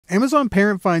Amazon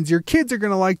Parent finds your kids are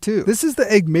gonna like too. This is the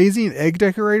Eggmazing egg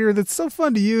decorator that's so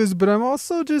fun to use, but I'm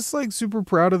also just like super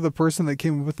proud of the person that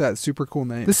came up with that super cool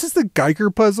name. This is the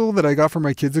Geiger puzzle that I got for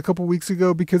my kids a couple weeks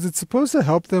ago because it's supposed to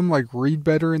help them like read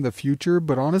better in the future,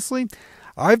 but honestly,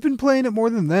 I've been playing it more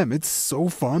than them. It's so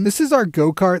fun. This is our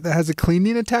go-kart that has a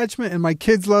cleaning attachment, and my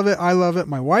kids love it, I love it,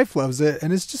 my wife loves it,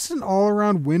 and it's just an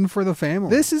all-around win for the family.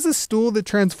 This is a stool that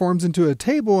transforms into a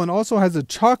table and also has a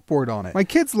chalkboard on it. My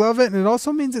kids love it, and it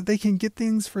also means that they can get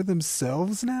things for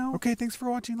themselves now. Okay, thanks for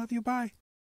watching. Love you. Bye.